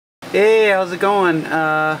Hey, how's it going?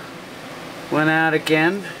 Went out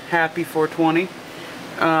again. Happy 420.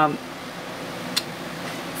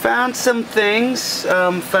 Found some things.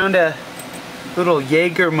 Found a little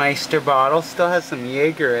Jägermeister bottle. Still has some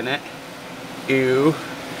Jaeger in it. Ew.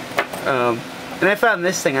 And I found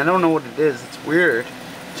this thing. I don't know what it is. It's weird.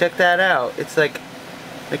 Check that out. It's like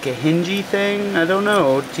a hingy thing. I don't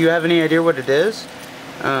know. Do you have any idea what it is?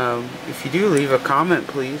 If you do, leave a comment,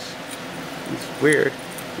 please. It's weird.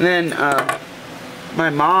 And then my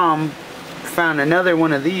mom found another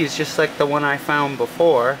one of these, just like the one I found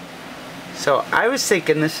before. So I was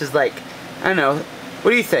thinking this is like, I don't know,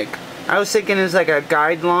 what do you think? I was thinking it's like a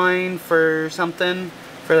guideline for something,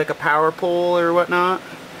 for like a power pole or whatnot.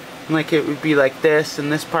 And like it would be like this, and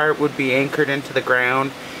this part would be anchored into the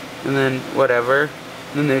ground, and then whatever.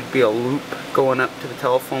 And then there'd be a loop going up to the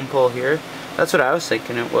telephone pole here. That's what I was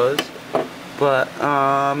thinking it was. But,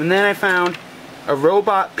 and then I found a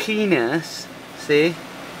robot penis. See?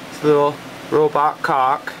 It's a little robot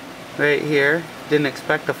cock right here. Didn't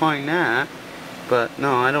expect to find that. But,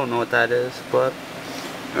 no, I don't know what that is. But,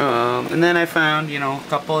 and then I found, you know, a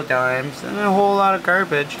couple of dimes and a whole lot of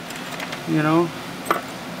garbage. You know?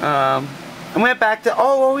 I went back to,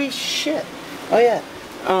 oh, holy shit. Oh, yeah.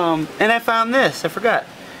 And I found this. I forgot.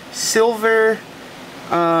 Silver,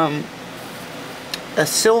 a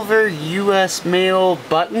silver U.S. mail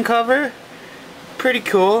button cover. Pretty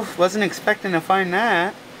cool. Wasn't expecting to find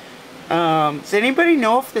that. Does anybody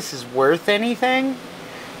know if this is worth anything?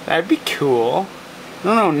 That'd be cool. I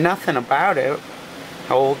don't know nothing about it.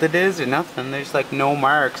 How old it is or nothing. There's like no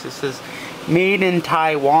marks. It says made in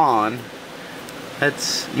Taiwan.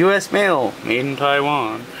 That's U.S. mail. Made in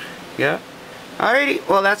Taiwan. Yeah. Alrighty.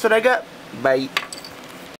 Well, that's what I got. Bye.